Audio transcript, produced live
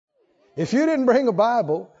If you didn't bring a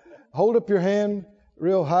Bible, hold up your hand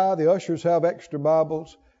real high. The ushers have extra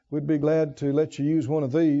Bibles. We'd be glad to let you use one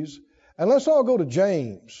of these. And let's all go to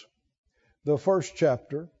James, the 1st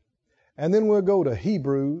chapter. And then we'll go to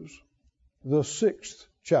Hebrews, the 6th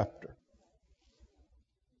chapter.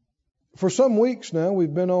 For some weeks now,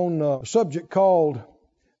 we've been on a subject called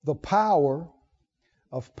the power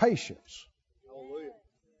of patience.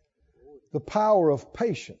 The power of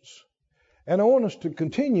patience. And I want us to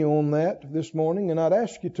continue on that this morning, and I'd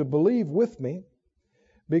ask you to believe with me,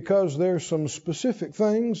 because there's some specific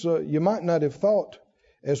things you might not have thought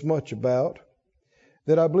as much about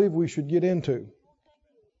that I believe we should get into.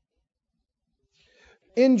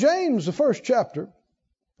 In James, the 1st chapter,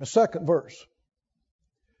 the 2nd verse,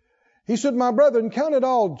 he said, "My brethren, count it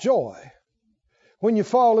all joy when you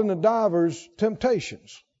fall into divers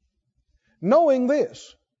temptations, knowing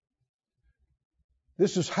this."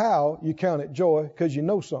 This is how you count it joy, because you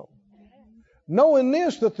know something. "Knowing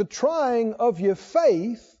this, that the trying of your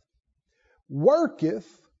faith worketh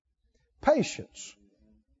patience."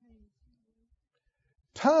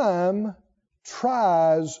 Time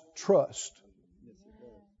tries trust.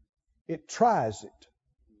 It tries it.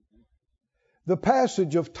 The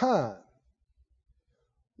passage of time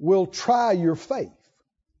will try your faith.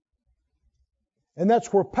 And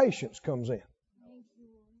that's where patience comes in.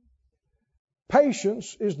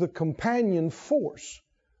 Patience is the companion force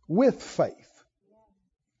with faith.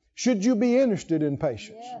 Should you be interested in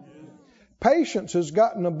patience? Patience has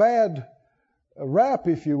gotten a bad rap,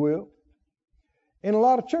 if you will, in a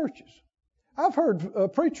lot of churches. I've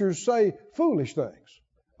heard preachers say foolish things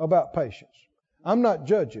about patience. I'm not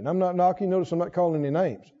judging. I'm not knocking. Notice I'm not calling any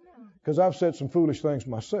names, because I've said some foolish things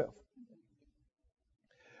myself.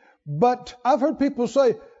 But I've heard people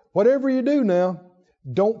say, whatever you do now,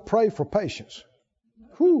 don't pray for patience.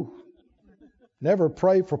 Whew. Never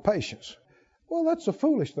pray for patience. Well, that's a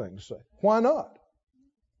foolish thing to say. Why not?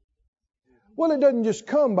 Well, it doesn't just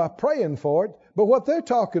come by praying for it, but what they're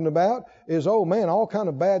talking about is, oh man, all kind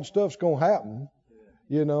of bad stuff's going to happen,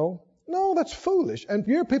 you know. No, that's foolish. And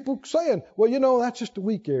you hear people saying, well, you know, that's just a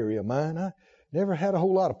weak area of mine. I never had a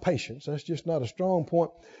whole lot of patience. That's just not a strong point.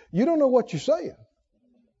 You don't know what you're saying,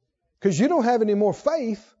 because you don't have any more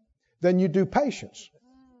faith than you do patience.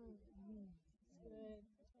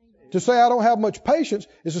 To say I don't have much patience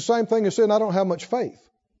is the same thing as saying I don't have much faith.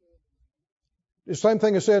 It's the same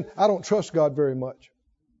thing as saying I don't trust God very much.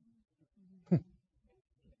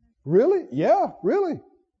 Really? Yeah, really.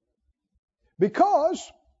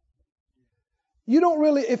 Because you don't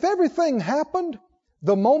really, if everything happened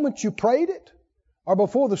the moment you prayed it or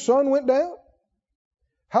before the sun went down,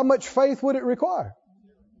 how much faith would it require?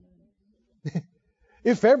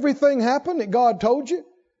 If everything happened that God told you,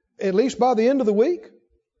 at least by the end of the week,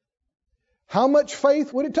 how much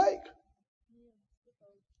faith would it take?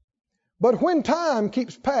 But when time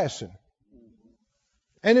keeps passing,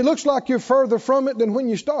 and it looks like you're further from it than when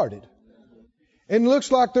you started, and it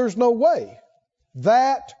looks like there's no way,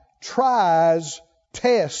 that tries,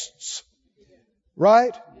 tests,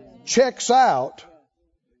 right? Checks out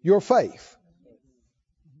your faith.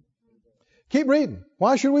 Keep reading.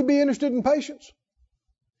 Why should we be interested in patience?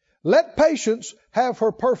 Let patience have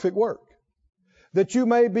her perfect work, that you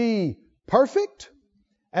may be perfect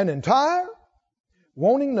and entire,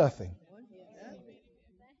 wanting nothing.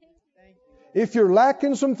 If you're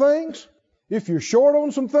lacking some things, if you're short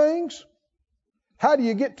on some things, how do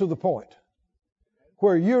you get to the point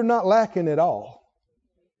where you're not lacking at all?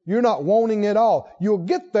 You're not wanting at all. You'll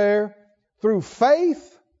get there through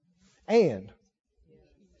faith and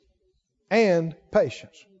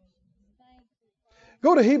patience.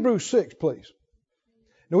 Go to Hebrews 6, please.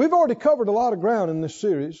 Now, we've already covered a lot of ground in this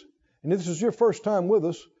series, and if this is your first time with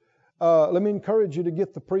us, let me encourage you to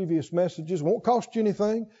get the previous messages. It won't cost you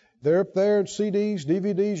anything. They're up there, CDs,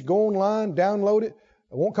 DVDs. Go online, download it.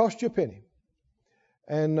 It won't cost you a penny.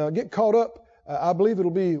 And get caught up. I believe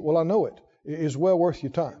it'll be, well, I know it is well worth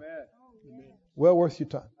your time. Amen. Well worth your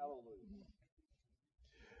time.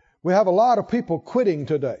 We have a lot of people quitting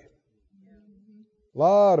today. A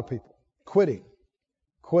lot of people quitting.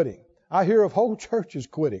 I hear of whole churches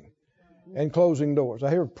quitting and closing doors. I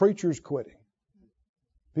hear of preachers quitting.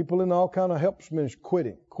 People in all kind of help ministry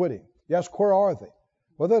quitting. You ask, where are they?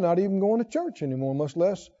 Well, they're not even going to church anymore, much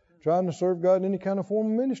less trying to serve God in any kind of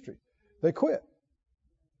form of ministry. They quit.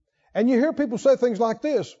 And you hear people say things like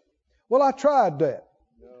this. Well, I tried that.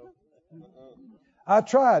 I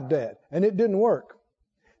tried that, and it didn't work.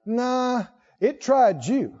 Nah, it tried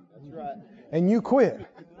you. That's right. And you quit.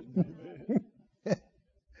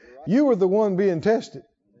 You were the one being tested.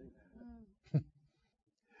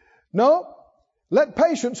 No, Let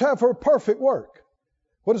patience have her perfect work.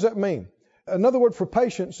 What does that mean? Another word for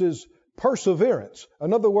patience is perseverance.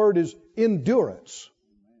 Another word is endurance.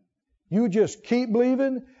 You just keep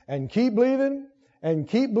believing and keep believing and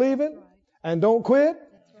keep believing and don't quit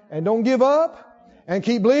and don't give up and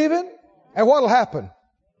keep believing. And what'll happen?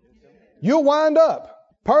 You'll wind up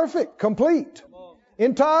perfect, complete,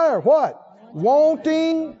 entire, what?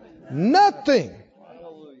 Wanting nothing.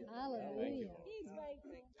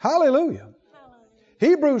 Hallelujah.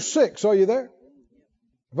 Hebrews 6, are you there?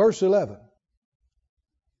 Verse 11.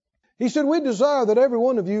 He said, we desire that every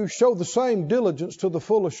one of you show the same diligence to the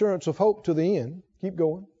full assurance of hope to the end. Keep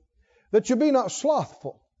going. That you be not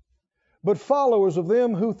slothful, but followers of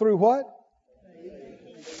them who through what?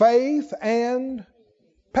 Faith and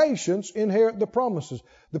patience inherit the promises.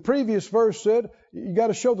 The previous verse said, you got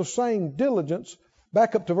to show the same diligence.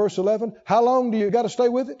 Back up to verse 11. How long do you got to stay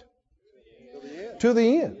with it? To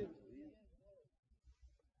the end.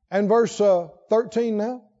 And verse 13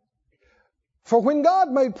 now. For when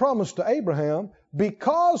God made promise to Abraham,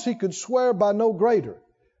 because he could swear by no greater.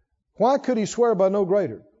 Why could he swear by no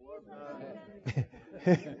greater?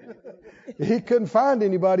 He couldn't find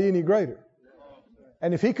anybody any greater.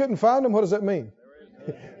 And if he couldn't find them, what does that mean?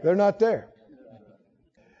 They're not there.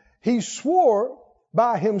 He swore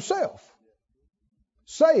by himself,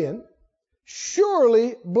 saying,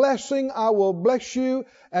 surely blessing I will bless you,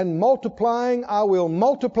 and multiplying I will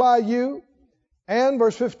multiply you. And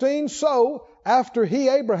verse 15, so after he,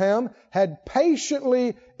 Abraham, had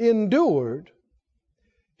patiently endured,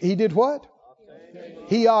 he did what?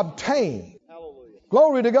 He obtained.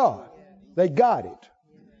 Glory to God. They got it.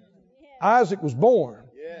 Isaac was born.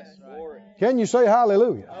 Can you say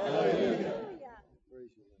hallelujah? Hallelujah.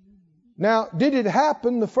 Now, did it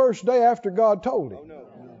happen the first day after God told him?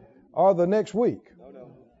 Or the next week?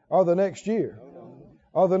 Or the next year?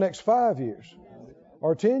 Or the next 5 years?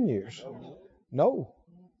 Or 10 years? No.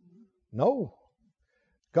 No.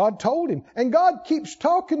 God told him. And God keeps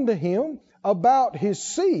talking to him about his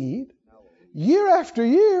seed year after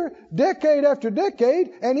year, decade after decade,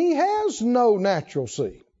 and he has no natural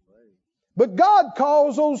seed. But God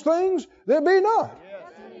calls those things that be not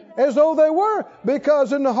as though they were,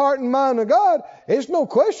 because in the heart and mind of God, it's no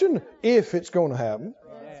question if it's going to happen.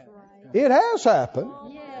 It has happened,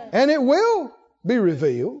 and it will be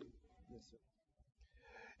revealed.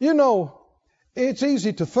 You know, it's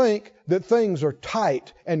easy to think that things are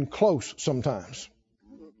tight and close sometimes.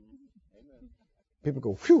 People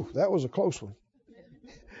go, phew, that was a close one.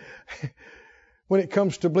 When it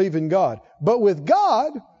comes to believing God. But with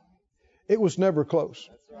God, it was never close.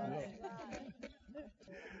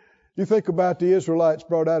 You think about the Israelites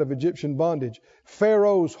brought out of Egyptian bondage.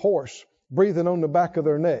 Pharaoh's horse breathing on the back of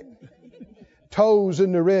their neck. Toes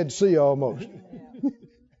in the Red Sea almost.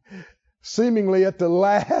 Seemingly at the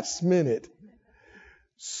last minute.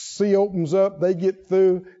 Sea opens up. They get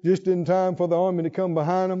through just in time for the army to come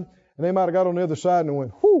behind them. And they might have got on the other side and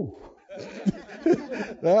went, whoo.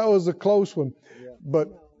 That was a close one. But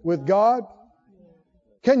with God,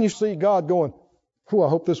 can you see God going, whew, I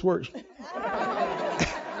hope this works.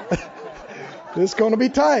 It's going to be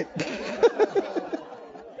tight.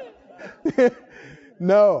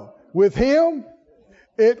 No. With him,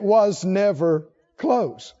 it was never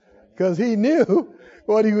close. Because he knew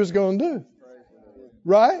what he was going to do.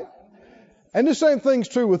 Right? And the same thing's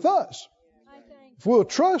true with us. If we'll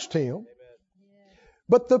trust him.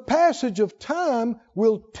 But the passage of time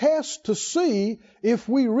will test to see if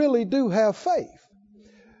we really do have faith.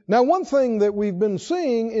 Now, one thing that we've been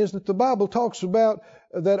seeing is that the Bible talks about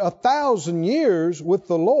that 1,000 years with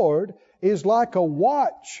the Lord is like a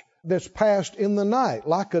watch that's passed in the night,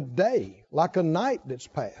 like a day, like a night that's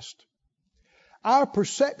passed. Our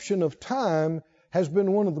perception of time has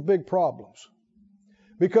been one of the big problems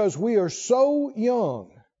because we are so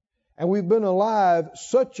young and we've been alive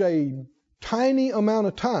such a tiny amount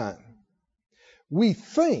of time. We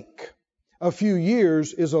think a few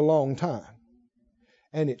years is a long time.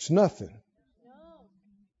 And it's nothing.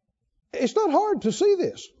 It's not hard to see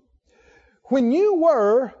this. When you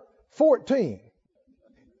were 14,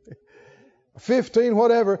 15,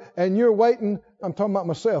 whatever, and you're waiting, I'm talking about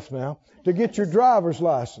myself now, to get your driver's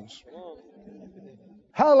license.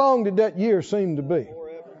 How long did that year seem to be?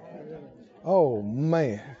 Oh,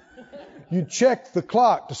 man. You check the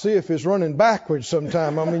clock to see if it's running backwards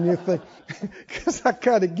sometime. I mean, you think, because I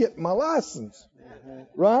got to get my license.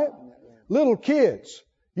 Right? Little kids,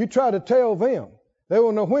 you try to tell them. They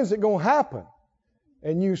won't know when's it going to happen.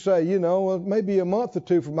 And you say, you know, well, maybe a month or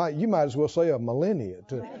two from now. You might as well say a millennia.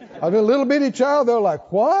 A little bitty child, they're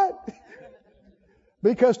like, what?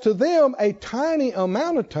 Because to them, a tiny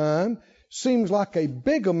amount of time seems like a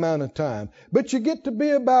big amount of time. But you get to be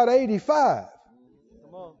about 85.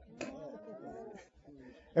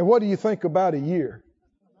 And what do you think about a year?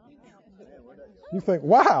 You think,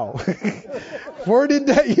 wow, where did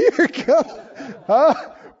that year come?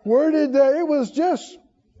 Where did that? It was just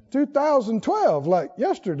 2012, like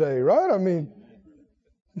yesterday, right? I mean,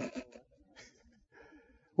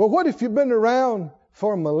 well, what if you've been around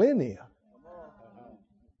for millennia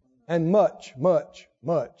and much, much,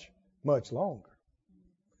 much, much longer?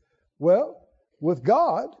 Well, with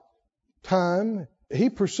God, time, He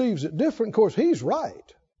perceives it different. Of course, He's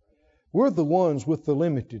right. We're the ones with the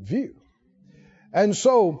limited view. And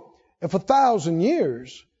so, if 1,000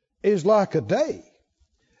 years is like a day,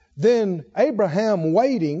 then Abraham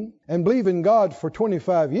waiting and believing God for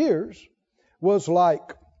 25 years was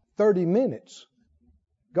like 30 minutes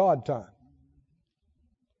God time.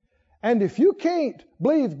 And if you can't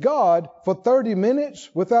believe God for 30 minutes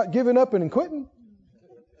without giving up and quitting,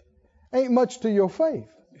 ain't much to your faith.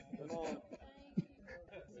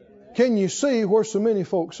 Can you see where so many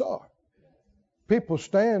folks are? People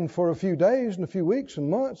stand for a few days and a few weeks and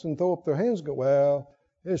months and throw up their hands and go, well,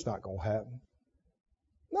 it's not going to happen.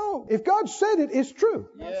 No, if God said it, it's true.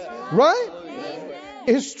 Yeah. Right? Amen.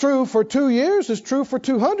 It's true for 2 years. It's true for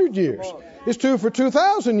 200 years. It's true for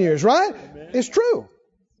 2,000 years, right? Amen. It's true.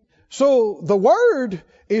 So the Word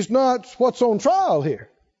is not what's on trial here.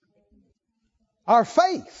 Our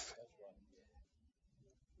faith,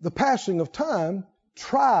 the passing of time,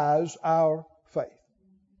 tries our faith.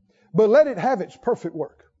 But let it have its perfect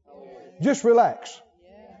work. Just relax.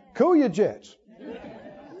 Cool your jets.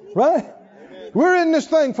 Right? We're in this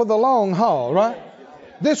thing for the long haul, right?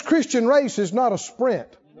 This Christian race is not a sprint.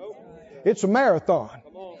 It's a marathon.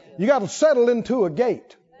 You got to settle into a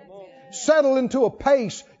gait. Settle into a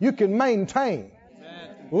pace you can maintain.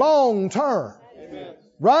 Long term.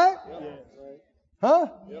 Right? Huh?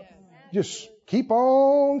 Just keep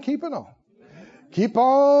on keeping on. Keep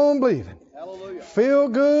on believing. Feel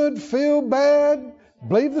good, feel bad,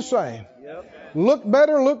 believe the same. Look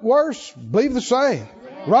better, look worse, believe the same.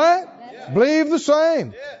 Right? Believe the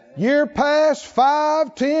same. Year past,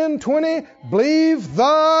 5, 10, 20, believe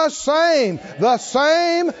the same. The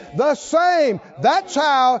same, the same. That's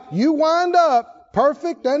how you wind up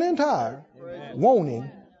perfect and entire,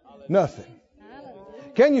 wanting nothing.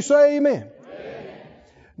 Can you say amen?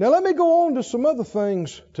 Now let me go on to some other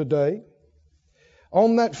things today.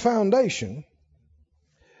 On that foundation,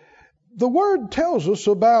 the Word tells us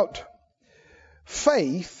about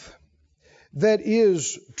faith that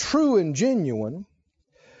is true and genuine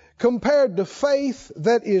compared to faith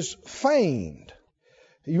that is feigned.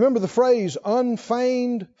 You remember the phrase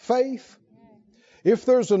unfeigned faith? If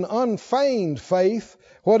there's an unfeigned faith,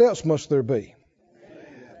 what else must there be?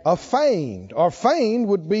 A feigned, or feigned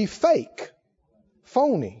would be fake,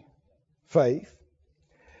 phony faith.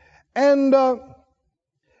 And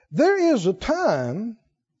there is a time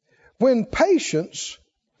when patience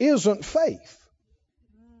isn't faith.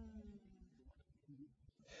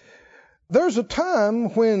 There's a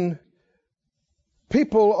time when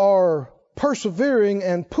people are persevering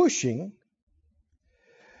and pushing,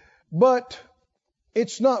 but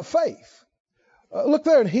it's not faith. Look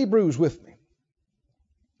there in Hebrews with me.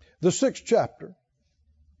 The 6th chapter.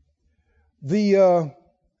 The,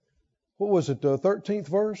 13th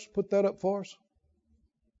verse? Put that up for us.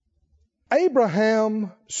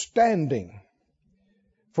 Abraham standing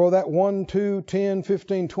for that 1, 2, 10,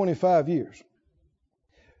 15, 25 years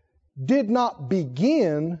did not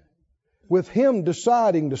begin with him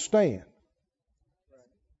deciding to stand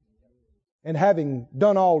and having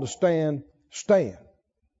done all to stand.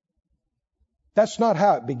 That's not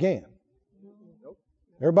how it began.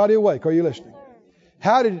 Everybody awake? Are you listening?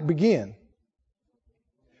 How did it begin?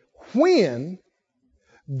 When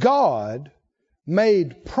God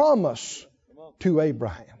made promise to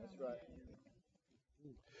Abraham.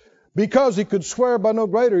 Because he could swear by no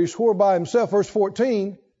greater, he swore by himself. Verse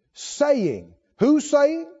 14, saying. Who's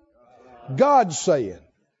saying? God saying.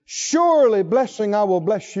 Surely blessing I will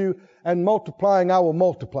bless you, and multiplying I will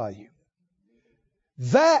multiply you.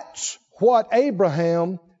 That's what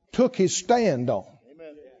Abraham took his stand on.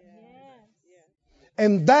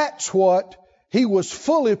 And that's what he was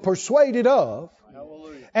fully persuaded of.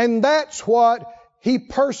 And that's what he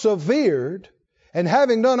persevered, and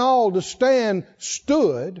having done all to stand,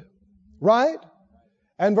 stood. Right?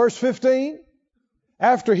 And verse 15,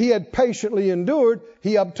 after he had patiently endured,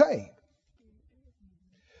 he obtained.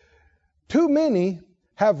 Too many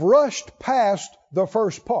have rushed past the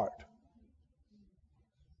first part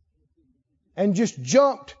and just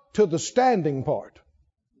jumped to the standing part.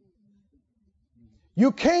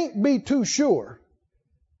 You can't be too sure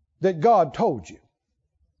that God told you.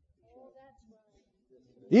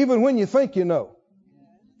 Even when you think you know.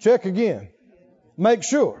 Check again. Make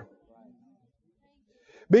sure.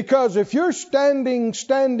 Because if you're standing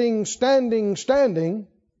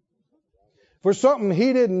for something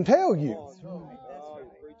He didn't tell you,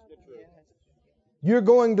 you're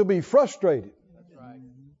going to be frustrated.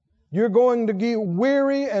 You're going to get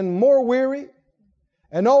weary and more weary.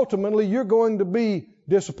 And ultimately, you're going to be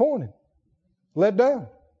disappointed, let down.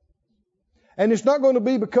 And it's not going to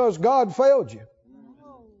be because God failed you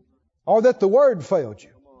or that the Word failed you.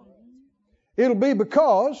 It'll be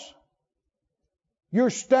because your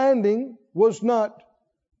standing was not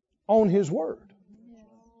on His Word.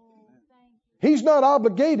 He's not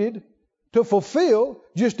obligated to fulfill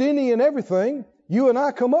just any and everything you and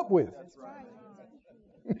I come up with.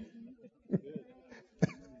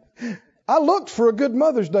 I looked for a good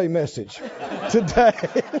Mother's Day message today.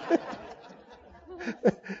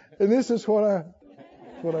 And this is what I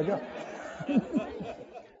got.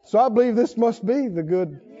 So I believe this must be the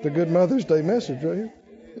good Mother's Day message right here.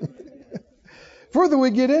 Further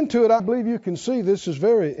we get into it, I believe you can see this is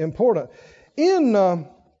very important. In, I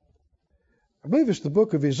believe it's the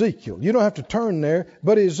book of Ezekiel. You don't have to turn there,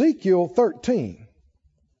 but Ezekiel 13.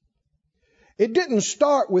 It didn't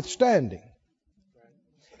start with standing.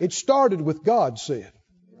 It started with God said.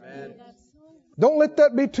 Amen. Don't let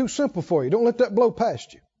that be too simple for you. Don't let that blow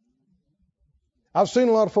past you. I've seen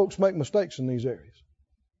a lot of folks make mistakes in these areas.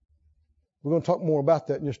 We're going to talk more about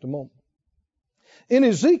that in just a moment. In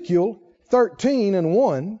Ezekiel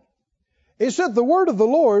 13:1, it said, the word of the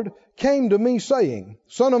Lord came to me saying,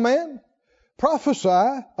 Son of man,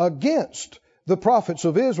 prophesy against the prophets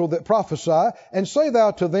of Israel that prophesy, and say thou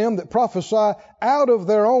to them that prophesy out of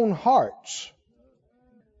their own hearts.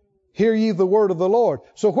 Hear ye the word of the Lord.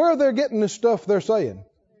 So where they're getting this stuff they're saying?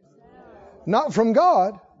 Not from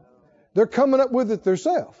God. They're coming up with it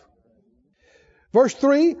themselves. Verse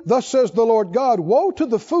 3, thus says the Lord God, woe to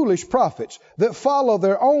the foolish prophets that follow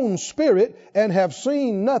their own spirit and have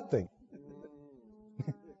seen nothing.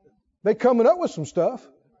 They're coming up with some stuff,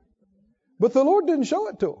 but the Lord didn't show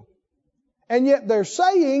it to them. And yet they're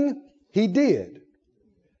saying He did.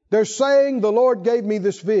 They're saying the Lord gave me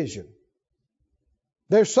this vision.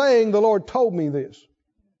 They're saying the Lord told me this.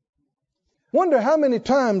 Wonder how many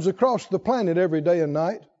times across the planet every day and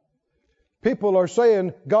night people are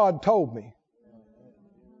saying God told me.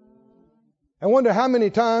 I wonder how many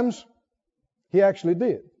times He actually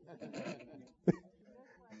did.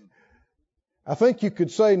 I think you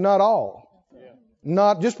could say not all.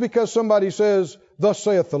 Not just because somebody says, thus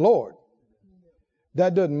saith the Lord.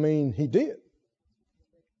 That doesn't mean He did.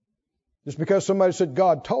 Just because somebody said,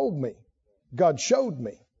 God told me, God showed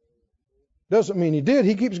me, doesn't mean He did.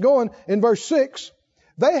 He keeps going in verse 6.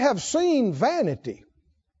 They have seen vanity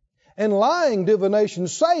and lying divination,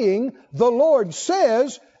 saying, the Lord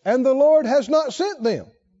says, and the Lord has not sent them.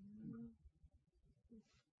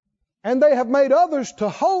 And they have made others to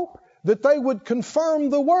hope that they would confirm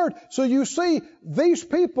the word. So you see, these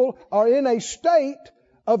people are in a state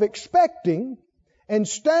of expecting and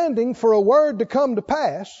standing for a word to come to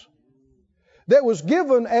pass that was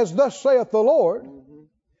given as thus saith the Lord,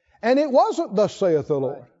 and it wasn't thus saith the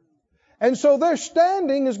Lord. And so their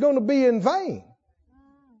standing is going to be in vain.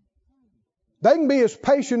 They can be as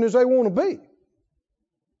patient as they want to be,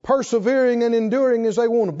 persevering and enduring as they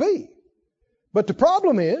want to be. But the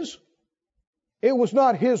problem is, it was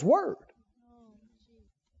not His word.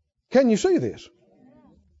 Can you see this?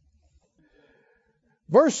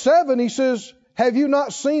 Verse 7, he says, have you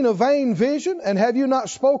not seen a vain vision, and have you not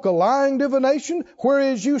spoke a lying divination?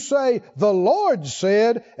 Whereas you say, the Lord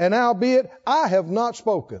said, and albeit I have not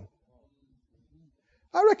spoken.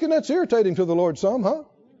 I reckon that's irritating to the Lord some, huh?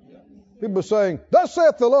 People are saying, thus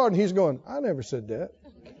saith the Lord, and He's going, I never said that.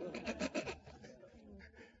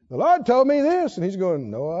 The Lord told me this, and He's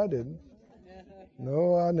going, no, I didn't.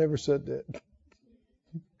 No, I never said that.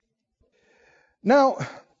 Now,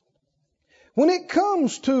 when it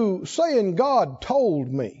comes to saying God told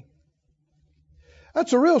me,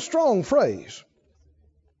 that's a real strong phrase.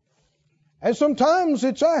 And sometimes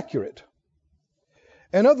it's accurate,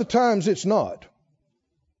 and other times it's not.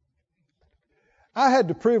 I had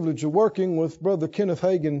the privilege of working with Brother Kenneth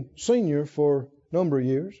Hagin Sr. for a number of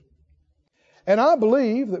years. And I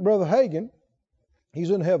believe that Brother Hagin,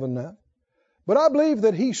 he's in heaven now, but I believe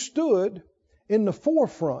that he stood in the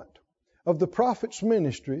forefront of the prophet's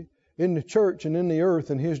ministry in the church and in the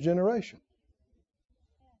earth in his generation.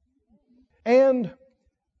 And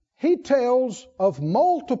he tells of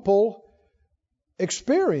multiple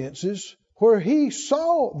experiences where he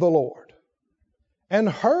saw the Lord and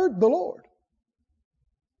heard the Lord.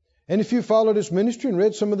 And if you followed His ministry and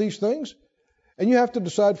read some of these things, and you have to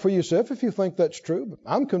decide for yourself if you think that's true, but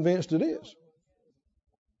I'm convinced it is.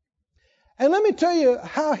 And let me tell you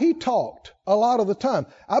how he talked a lot of the time.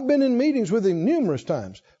 I've been in meetings with him numerous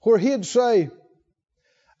times where he'd say,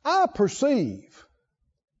 I perceive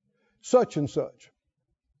such and such.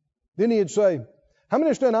 Then he'd say, how many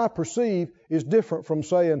understand I perceive is different from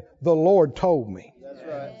saying the Lord told me? That's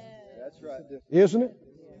right. That's right. Isn't it?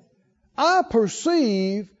 I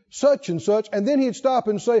perceive such and such. And then he'd stop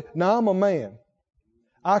and say, now I'm a man.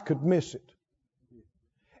 I could miss it.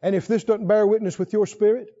 And if this doesn't bear witness with your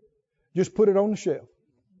spirit, just put it on the shelf.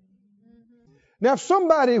 Now, if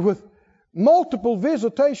somebody with multiple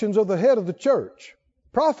visitations of the head of the church,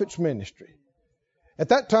 prophet's ministry, at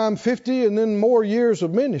that time 50 and then more years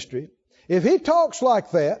of ministry, if he talks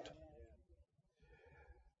like that,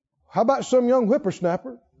 how about some young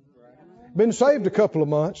whippersnapper, been saved a couple of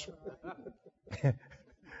months,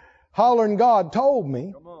 hollering, God told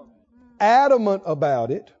me, adamant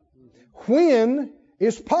about it, when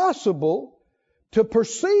it's possible to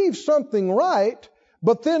perceive something right,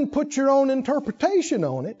 but then put your own interpretation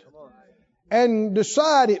on it and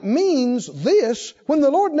decide it means this when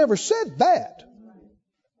the Lord never said that.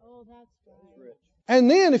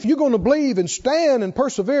 And then if you're going to believe and stand and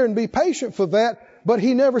persevere and be patient for that, but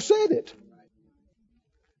He never said it,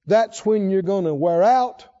 that's when you're going to wear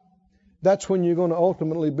out. That's when you're going to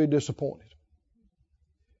ultimately be disappointed.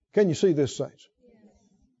 Can you see this, saints?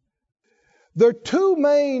 There are two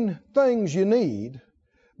main things you need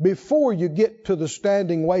before you get to the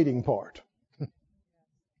standing waiting part.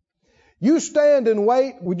 You stand and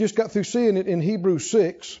wait, we just got through seeing it in Hebrews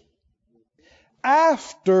 6,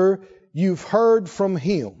 after you've heard from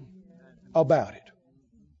Him about it.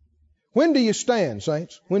 When do you stand,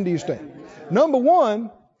 saints? When do you stand? Number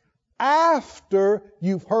one, after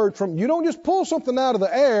you've heard from Him. You don't just pull something out of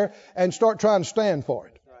the air and start trying to stand for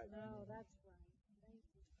it.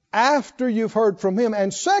 After you've heard from Him.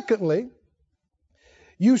 And secondly,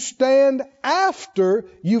 you stand after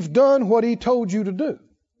you've done what He told you to do.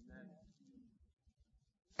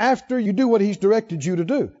 After you do what He's directed you to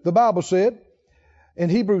do. The Bible said in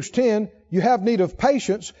Hebrews 10, you have need of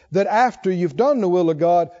patience that after you've done the will of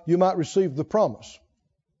God, you might receive the promise.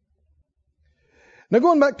 Now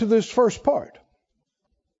going back to this first part,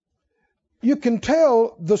 you can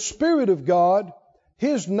tell the Spirit of God,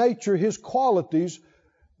 His nature, His qualities,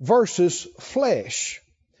 versus flesh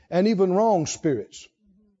and even wrong spirits.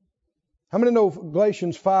 How many know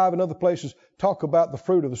Galatians 5 and other places talk about the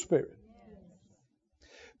fruit of the Spirit?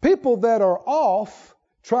 People that are off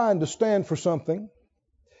trying to stand for something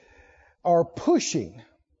are pushing.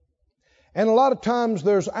 And a lot of times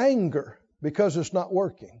there's anger because it's not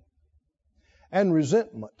working. And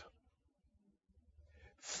resentment.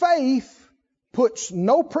 Faith puts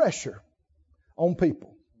no pressure on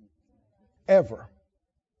people. Ever.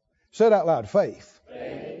 Say it out loud. Faith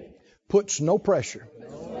puts no pressure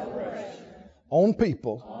on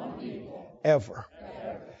people ever.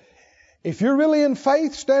 If you're really in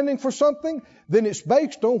faith standing for something, then it's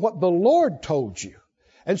based on what the Lord told you.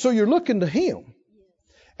 And so you're looking to Him.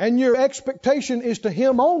 And your expectation is to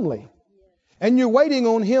Him only. And you're waiting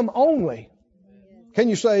on Him only. Can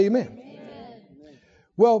you say amen?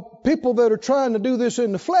 Well, people that are trying to do this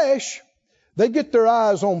in the flesh, they get their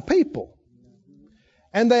eyes on people.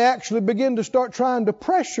 And they actually begin to start trying to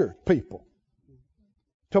pressure people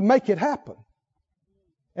to make it happen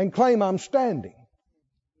and claim I'm standing.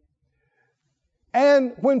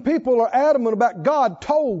 And when people are adamant about God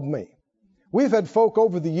told me, we've had folk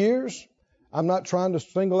over the years, I'm not trying to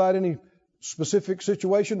single out any specific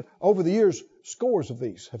situation, over the years, scores of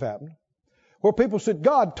these have happened, where people said,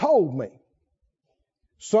 God told me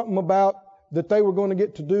something about that they were going to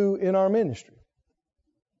get to do in our ministry.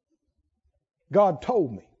 God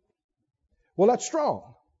told me. Well, that's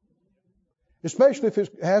strong. Especially if it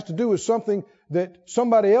has to do with something that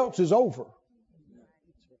somebody else is over.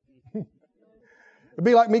 It'd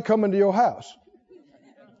be like me coming to your house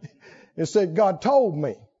and said, God told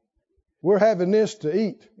me we're having this to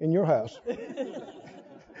eat in your house.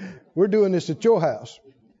 We're doing this at your house.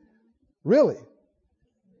 Really?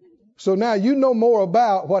 So now you know more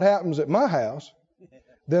about what happens at my house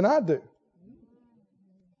than I do.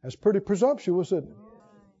 That's pretty presumptuous, isn't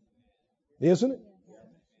it? Isn't it?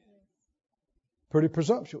 Pretty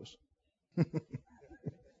presumptuous.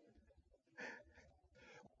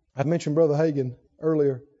 I mentioned Brother Hagin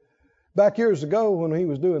earlier. Back years ago when he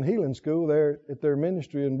was doing healing school there at their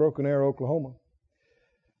ministry in Broken Arrow, Oklahoma,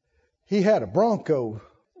 he had a Bronco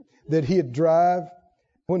that he'd drive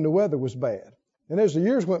when the weather was bad. And as the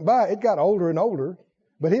years went by, it got older and older,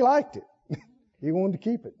 but he liked it. He wanted to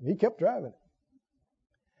keep it. He kept driving it.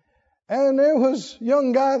 And there was a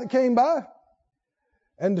young guy that came by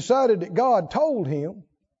and decided that God told him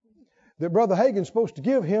that Brother Hagin's supposed to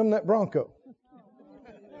give him that Bronco.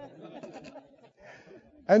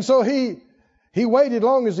 And so he waited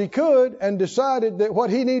long as he could and decided that what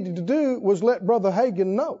he needed to do was let Brother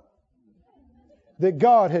Hagin know that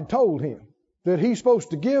God had told him that he's supposed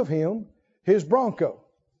to give him his Bronco.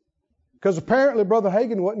 Because apparently Brother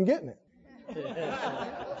Hagin wasn't getting it.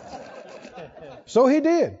 So he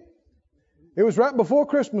did. It was right before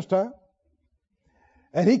Christmas time.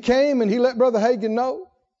 And he came and he let Brother Hagin know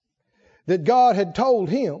that God had told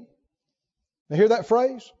him. Now hear that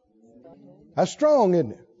phrase? That's strong,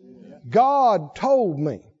 isn't it? God told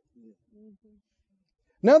me.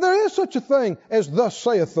 Now there is such a thing as thus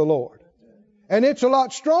saith the Lord. And it's a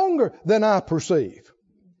lot stronger than I perceive.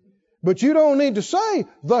 But you don't need to say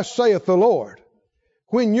thus saith the Lord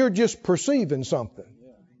when you're just perceiving something.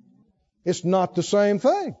 It's not the same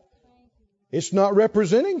thing. It's not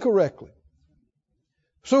representing correctly.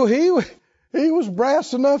 So he was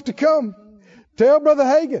brass enough to come tell Brother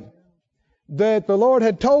Hagin that the Lord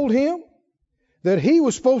had told him that he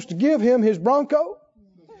was supposed to give him his Bronco,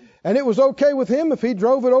 and it was okay with him if he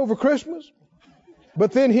drove it over Christmas,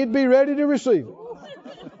 but then he'd be ready to receive it.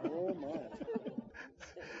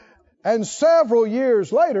 And several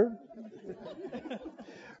years later,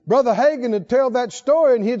 Brother Hagin would tell that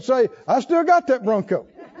story and he'd say, I still got that Bronco.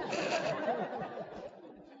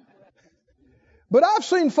 But I've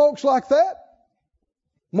seen folks like that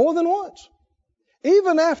more than once.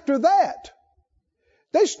 Even after that,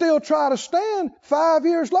 they still try to stand 5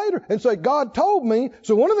 years later and say, God told me,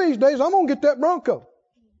 so one of these days I'm going to get that Bronco.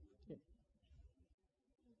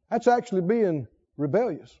 That's actually being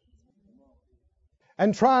rebellious.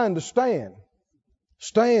 And trying to stand.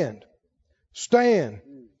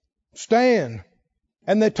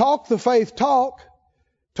 And they talk the faith talk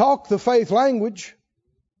the faith language,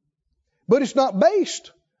 but it's not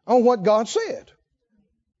based on what God said.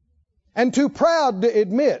 And too proud to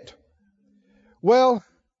admit, well,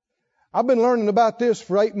 I've been learning about this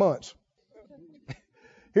for 8 months.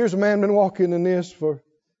 Here's a man been walking in this for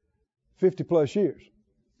 50 plus years.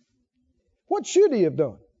 What should he have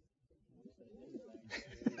done?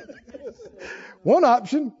 One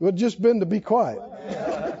option would just been to be quiet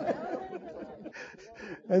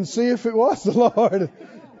and see if it was the Lord.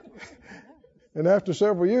 And after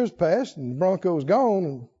several years passed and the Bronco was gone,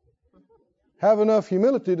 and have enough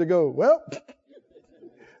humility to go, well,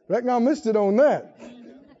 reckon I missed it on that.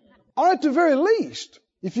 Or at the very least,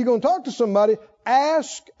 if you're going to talk to somebody,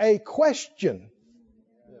 ask a question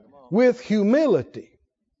with humility.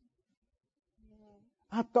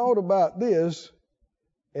 I thought about this,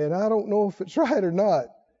 and I don't know if it's right or not,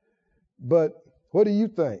 but what do you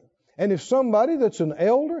think? And if somebody that's an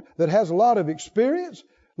elder that has a lot of experience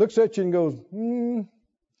looks at you and goes, you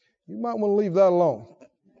might want to leave that alone.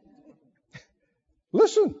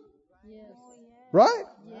 Listen. Yes. Right?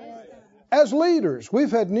 Yes. As leaders,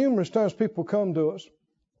 we've had numerous times people come to us,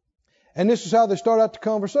 and this is how they start out the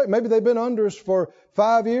conversation. Maybe they've been under us for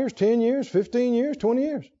 5 years, 10 years, 15 years, 20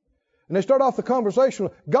 years. And they start off the conversation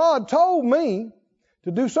with, God told me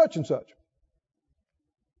to do such and such.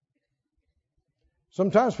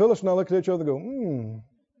 Sometimes Phyllis and I look at each other and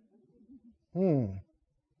go,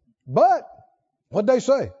 But, what'd they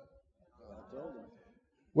say?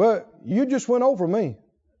 Well, you just went over me.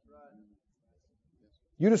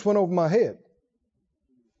 You just went over my head.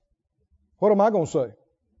 What am I going to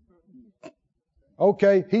say?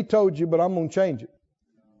 Okay, he told you, but I'm going to change it.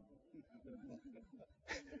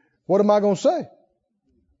 What am I going to say?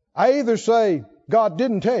 I either say, God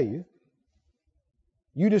didn't tell you.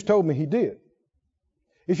 You just told me he did.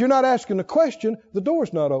 If you're not asking a question, the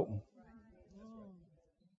door's not open.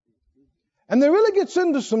 And there really gets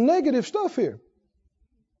into some negative stuff here.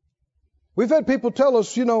 We've had people tell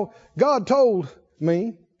us, God told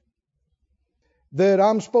me that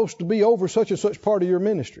I'm supposed to be over such and such part of your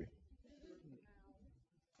ministry.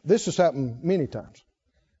 This has happened many times.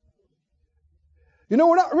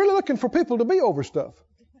 We're not really looking for people to be over stuff.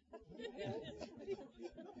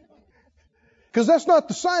 Because that's not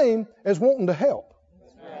the same as wanting to help.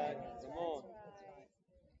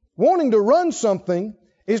 Wanting to run something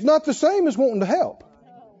is not the same as wanting to help.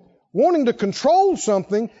 Wanting to control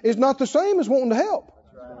something is not the same as wanting to help.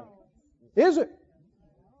 Is it?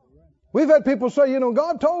 We've had people say,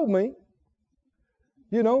 God told me,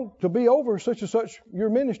 to be over such and such your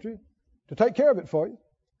ministry, to take care of it for you.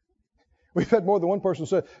 We've had more than one person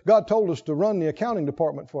say, God told us to run the accounting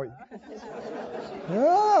department for you.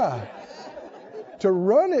 to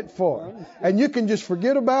run it for. And you can just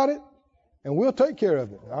forget about it, and we'll take care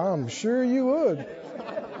of it. I'm sure you would.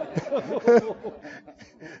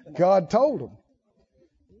 God told them.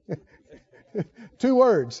 2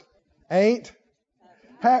 words. Ain't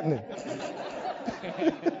happening.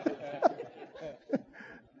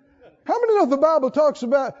 How many know the Bible talks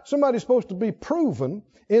about somebody's supposed to be proven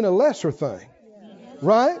in a lesser thing,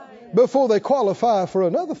 right? Before they qualify for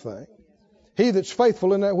another thing. He that's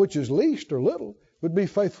faithful in that which is least or little would be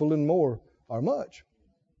faithful in more or much.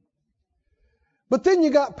 But then you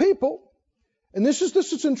got people, and this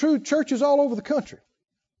is in true churches all over the country,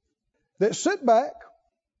 that sit back,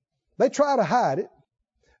 they try to hide it,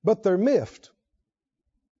 but they're miffed.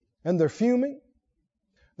 And they're fuming.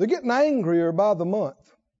 They're getting angrier by the month.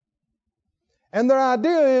 And their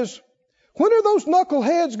idea is, when are those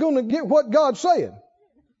knuckleheads going to get what God's saying?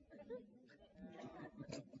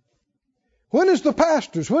 When is the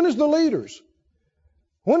pastors? When is the leaders?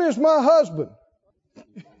 When is my husband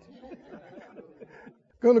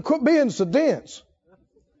going to quit being so dense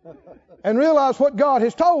and realize what God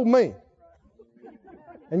has told me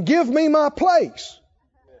and give me my place?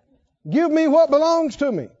 Give me what belongs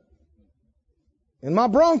to me in my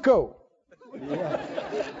Bronco.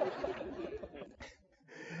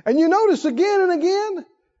 And you notice again and again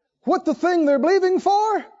what the thing they're believing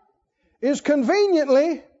for is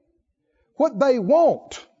conveniently what they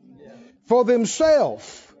want for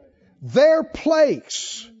themselves, their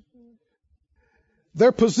place,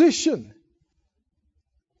 their position.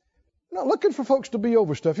 You're not looking for folks to be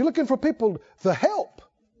over stuff. You're looking for people to help,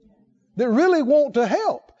 that really want to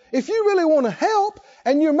help. If you really want to help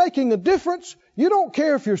and you're making a difference, you don't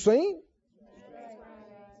care if you're seen.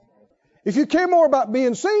 If you care more about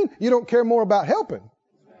being seen, you don't care more about helping.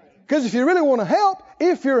 Because if you really want to help,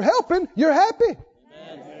 if you're helping, you're happy.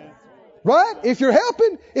 Right? If you're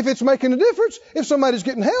helping, if it's making a difference, if somebody's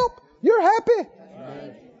getting help, you're happy.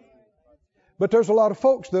 But there's a lot of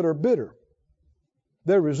folks that are bitter.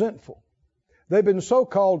 They're resentful. They've been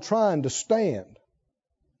so-called trying to stand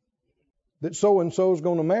that so-and-so is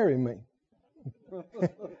going to marry me.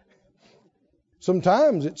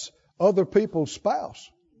 Sometimes it's other people's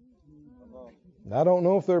spouse. I don't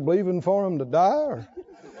know if they're believing for them to die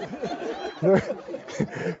or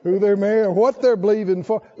who they're marrying or what they're believing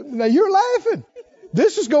for. Now you're laughing.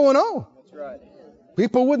 This is going on. That's right.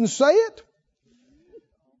 People wouldn't say it,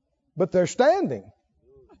 but they're standing.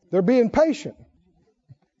 They're being patient.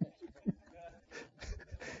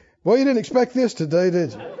 Well, you didn't expect this today,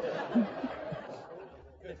 did you?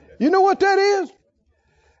 You know what that is?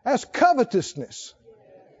 That's covetousness.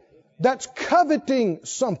 That's coveting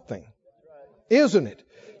something, isn't it?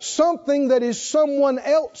 Something that is someone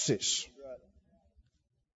else's.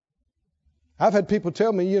 I've had people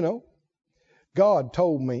tell me, God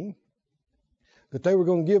told me that they were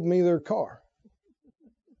going to give me their car.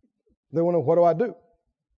 They want to know, what do I do?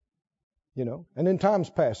 And then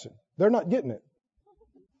time's passing. They're not getting it.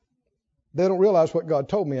 They don't realize what God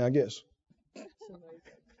told me, I guess.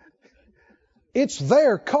 It's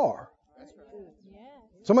their car.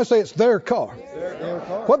 Somebody say it's their car.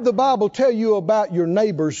 What did the Bible tell you about your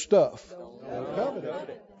neighbor's stuff?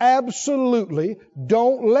 Absolutely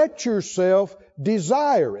don't let yourself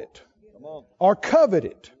desire it or covet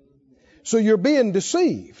it. So you're being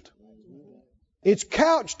deceived. It's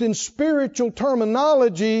couched in spiritual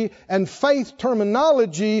terminology and faith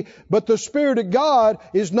terminology, but the Spirit of God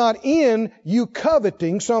is not in you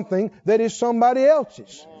coveting something that is somebody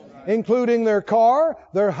else's, including their car,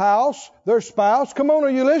 their house, their spouse. Come on, are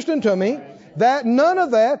you listening to me? None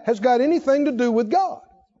of that has got anything to do with God.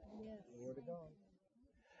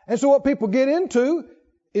 And so what people get into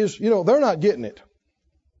is, they're not getting it.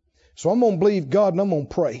 So I'm going to believe God and I'm going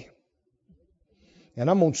to pray. And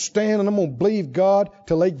I'm going to stand and I'm going to believe God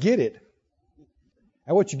till they get it.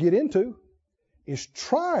 And what you get into is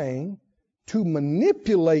trying to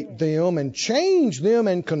manipulate them and change them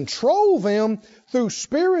and control them through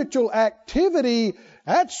spiritual activity.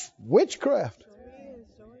 That's witchcraft.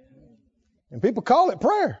 And people call it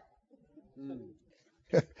prayer.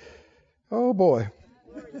 Oh boy.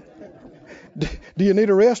 Do you need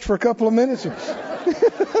a rest for a couple of minutes?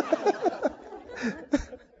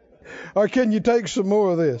 Or can you take some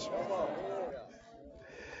more of this?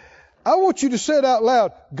 I want you to say it out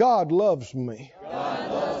loud. God loves me.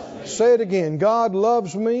 God loves me. Say it again. God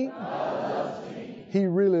loves me. God loves me. He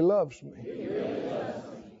really loves me. He really loves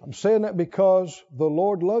me. I'm saying that because the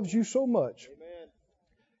Lord loves you so much. Amen.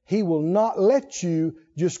 He will not let you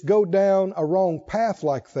just go down a wrong path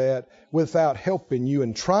like that without helping you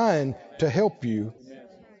and trying to help you,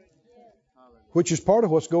 which is part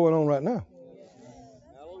of what's going on right now.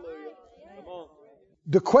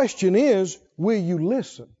 The question is, will you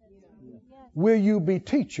listen? Will you be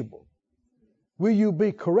teachable? Will you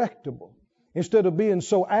be correctable? Instead of being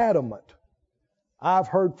so adamant. I've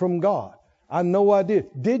heard from God. I know I did.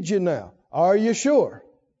 Did you now? Are you sure?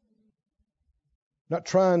 Not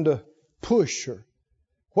trying to push her.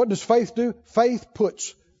 What does faith do? Faith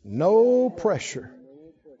puts no pressure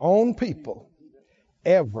on people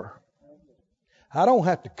ever. I don't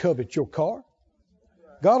have to covet your car.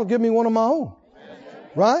 God will give me one of my own.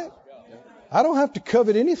 Right? I don't have to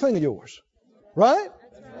covet anything of yours. Right?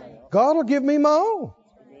 God will give me my own.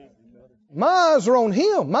 My eyes are on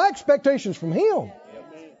Him. My expectations from Him.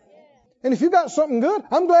 And if you got something good,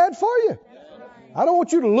 I'm glad for you. I don't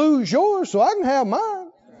want you to lose yours so I can have mine.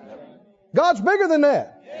 God's bigger than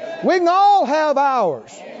that. We can all have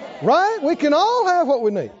ours. Right? We can all have what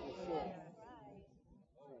we need.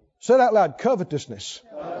 Say it out loud. Covetousness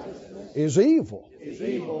is evil.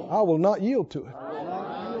 I will not yield to it.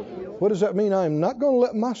 What does that mean? I am not going to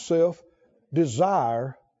let myself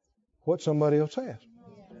desire what somebody else has.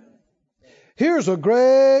 Here's a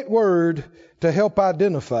great word to help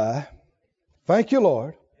identify, thank you,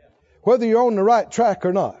 Lord, whether you're on the right track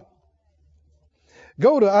or not.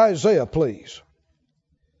 Go to Isaiah, please.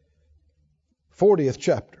 40th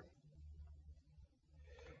chapter.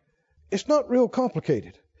 It's not real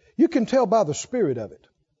complicated. You can tell by the spirit of it.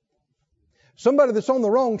 Somebody that's on the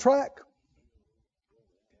wrong track,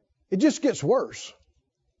 it just gets worse.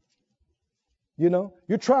 You know,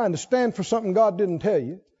 you're trying to stand for something God didn't tell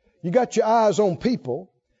you. You got your eyes on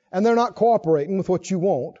people, and they're not cooperating with what you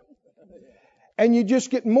want. And you just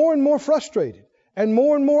get more and more frustrated, and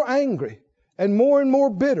more angry, and more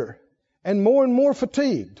bitter, and more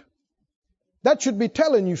fatigued. That should be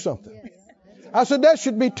telling you something. I said that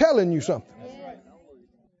should be telling you something.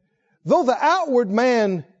 Though the outward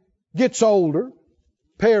man gets older,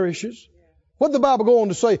 perishes, what did the Bible go on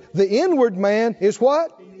to say? The inward man is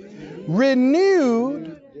what?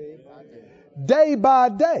 Renewed day by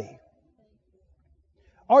day.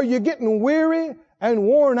 Are you getting weary and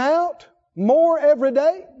worn out more every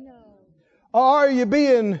day? No. Or are you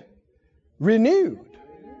being renewed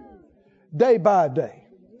day by day?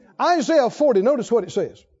 Isaiah 40, notice what it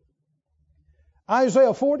says.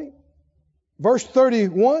 Isaiah 40, verse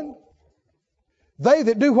 31. They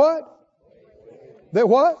that do what? That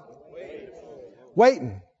what?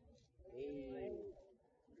 Waiting.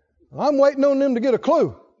 I'm waiting on them to get a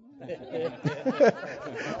clue.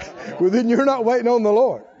 Well, then you're not waiting on the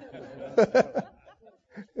Lord.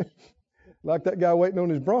 Like that guy waiting on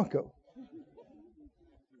his Bronco.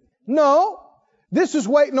 No, this is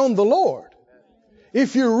waiting on the Lord.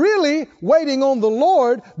 If you're really waiting on the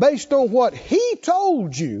Lord based on what He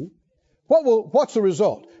told you, what's the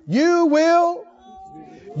result? You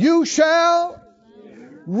shall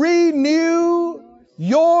renew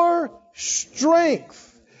your strength.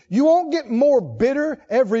 You won't get more bitter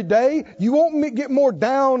every day. You won't get more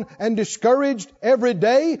down and discouraged every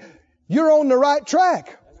day. You're on the right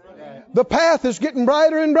track. The path is getting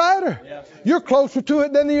brighter and brighter. You're closer to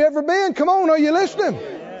it than you've ever been. Come on, are you listening?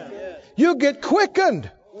 You get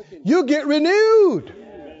quickened. You get renewed.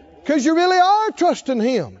 Because you really are trusting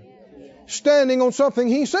Him. Standing on something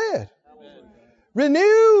He said.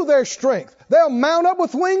 Renew their strength. They'll mount up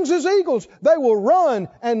with wings as eagles. They will run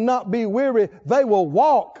and not be weary. They will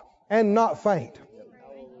walk and not faint.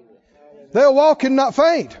 They'll walk and not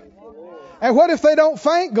faint. And what if they don't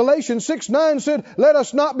faint? Galatians 6:9 said, let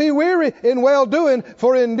us not be weary in well-doing,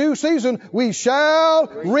 for in due season we shall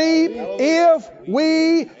reap if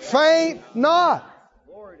we faint not.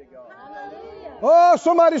 Oh,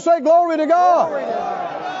 somebody say glory to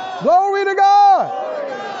God. Glory to God.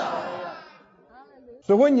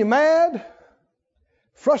 So when you're mad,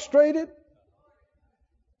 frustrated,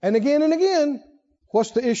 and again,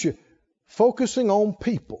 what's the issue? Focusing on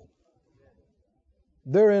people.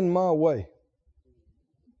 They're in my way.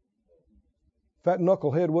 If that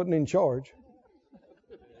knucklehead wasn't in charge,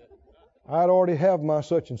 I'd already have my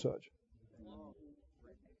such and such.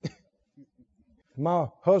 If my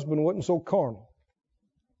husband wasn't so carnal.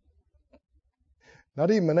 Not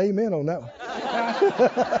even an amen on that one.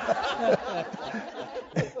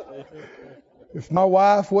 If my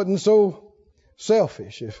wife wasn't so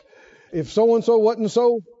selfish, if so-and-so wasn't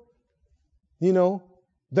so,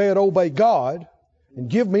 they'd obey God and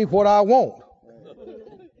give me what I want.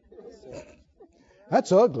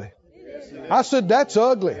 That's ugly. I said that's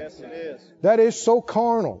ugly. That is so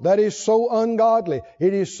carnal. That is so ungodly.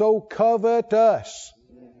 It is so covetous.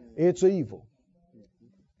 It's evil.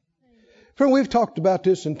 Friend, we've talked about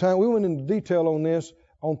this in time. We went into detail on this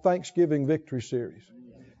on Thanksgiving Victory Series.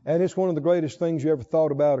 And it's one of the greatest things you ever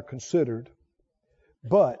thought about or considered.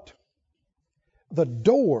 But the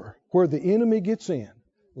door where the enemy gets in,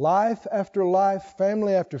 life after life,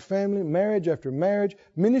 family after family, marriage after marriage,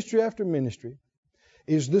 ministry after ministry,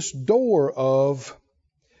 is this door of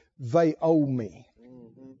they owe me.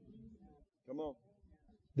 Mm-hmm. Come on.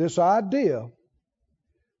 This idea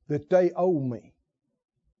that they owe me.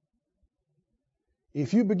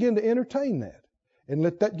 If you begin to entertain that and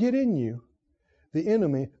let that get in you, the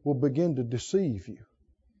enemy will begin to deceive you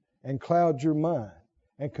and cloud your mind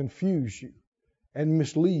and confuse you and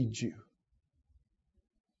mislead you.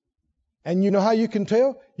 And you know how you can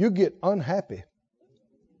tell? You get unhappy.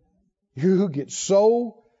 You get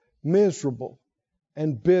so miserable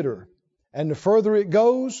and bitter. And the further it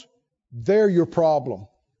goes, they're your problem.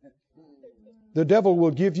 The devil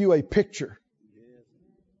will give you a picture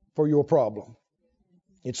for your problem.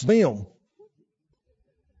 It's them.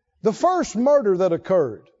 The first murder that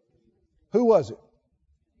occurred, who was it?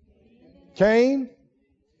 Cain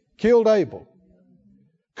killed Abel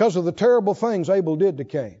because of the terrible things Abel did to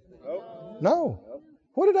Cain. No.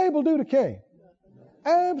 What did Abel do to Cain?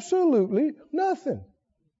 Absolutely nothing.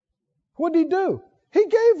 What did he do? He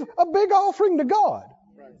gave a big offering to God.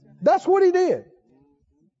 That's what he did.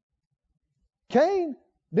 Cain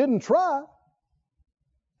didn't try,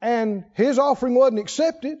 and his offering wasn't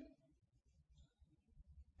accepted,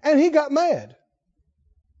 and he got mad.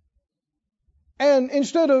 And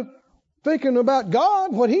instead of thinking about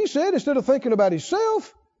God, what he said, instead of thinking about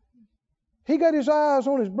himself, he got his eyes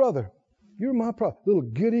on his brother. You're my little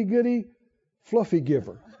goody fluffy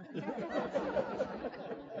giver.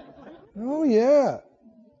 Oh yeah.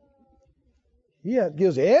 He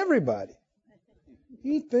gives everybody.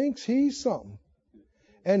 He thinks he's something.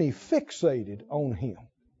 And he fixated on him.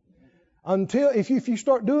 Until, if you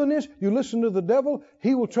start doing this, you listen to the devil,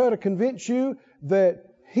 he will try to convince you that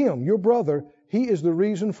him, your brother, he is the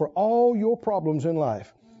reason for all your problems in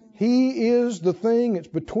life. He is the thing that's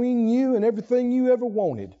between you and everything you ever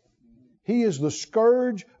wanted. He is the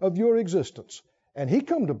scourge of your existence. And he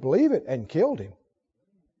come to believe it and killed him.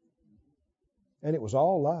 And it was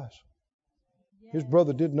all lies. His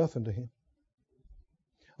brother did nothing to him.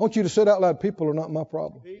 I want you to say it out loud, people are not my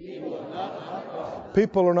problem.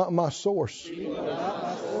 People are not my source.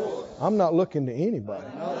 I'm not looking to anybody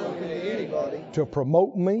to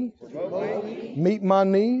promote me, meet my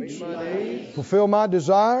needs, fulfill my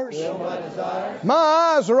desires. My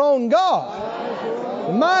eyes are on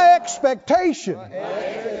God. My expectation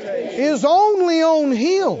is only on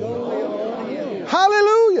Him.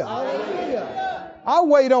 Hallelujah. I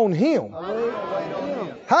wait on Him.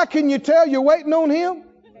 How can you tell you're waiting on Him?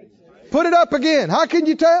 Put it up again. How can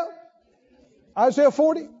you tell? Isaiah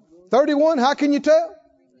 40:31. How can you tell?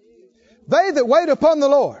 They that wait upon the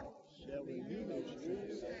Lord.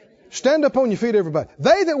 Stand up on your feet, everybody.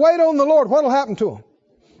 They that wait on the Lord, what will happen to them?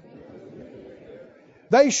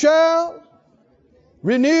 They shall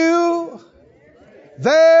renew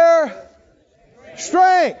their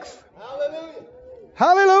strength.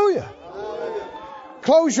 Hallelujah.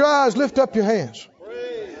 Close your eyes, lift up your hands.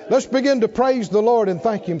 Let's begin to praise the Lord and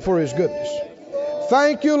thank Him for His goodness.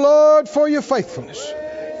 Thank you, Lord, for your faithfulness.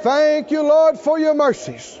 Thank you, Lord, for your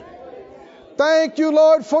mercies. Thank you,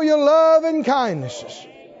 Lord, for your love and kindnesses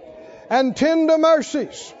and tender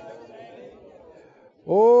mercies.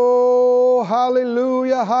 Oh,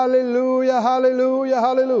 hallelujah, hallelujah, hallelujah,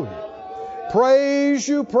 hallelujah. Praise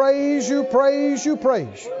you, praise you, praise you,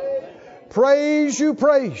 praise you. Praise you,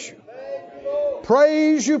 praise you.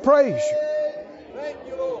 Praise you, praise you.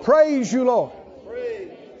 Praise you, Lord.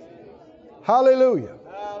 Hallelujah.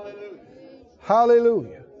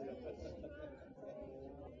 Hallelujah.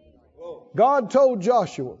 God told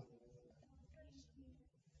Joshua,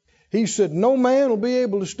 He said, no man will be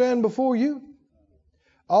able to stand before you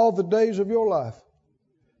all the days of your life.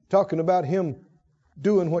 Talking about him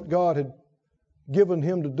doing what God had given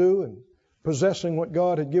him to do and possessing what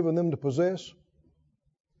God had given them to possess.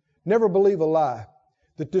 Never believe a lie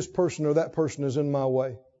that this person or that person is in my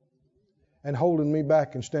way and holding me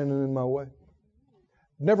back and standing in my way.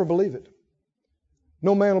 Never believe it.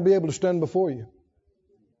 No man will be able to stand before you.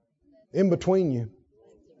 In between you.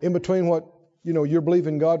 In between what, you're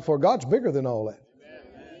believing God for. God's bigger than all that.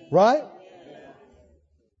 Right?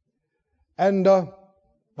 And I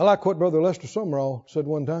like what Brother Lester Summerall said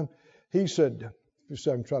one time. He said, if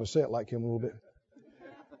I can try to say it like him a little bit.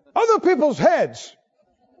 Other people's heads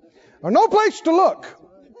are no place to look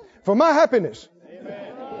for my happiness.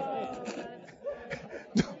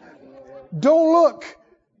 Don't look.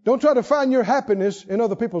 Don't try to find your happiness in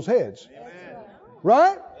other people's heads.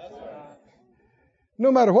 Right?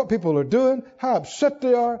 No matter what people are doing, how upset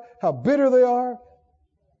they are, how bitter they are,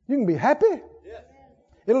 you can be happy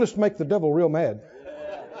It'll just make the devil real mad.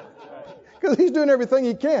 Because he's doing everything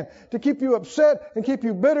he can to keep you upset and keep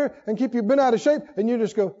you bitter and keep you bent out of shape. And you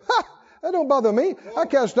just go, ha, that don't bother me. I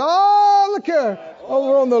cast all the care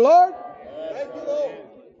over on the Lord.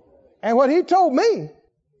 And what he told me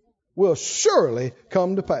will surely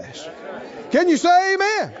come to pass. Can you say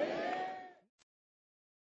amen?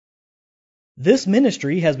 This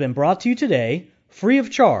ministry has been brought to you today free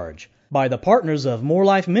of charge by the partners of More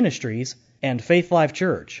Life Ministries and Faith Life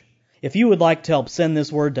Church. If you would like to help send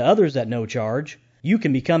this word to others at no charge, you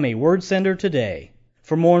can become a word sender today.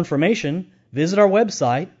 For more information, visit our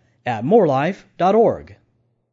website at morelife.org.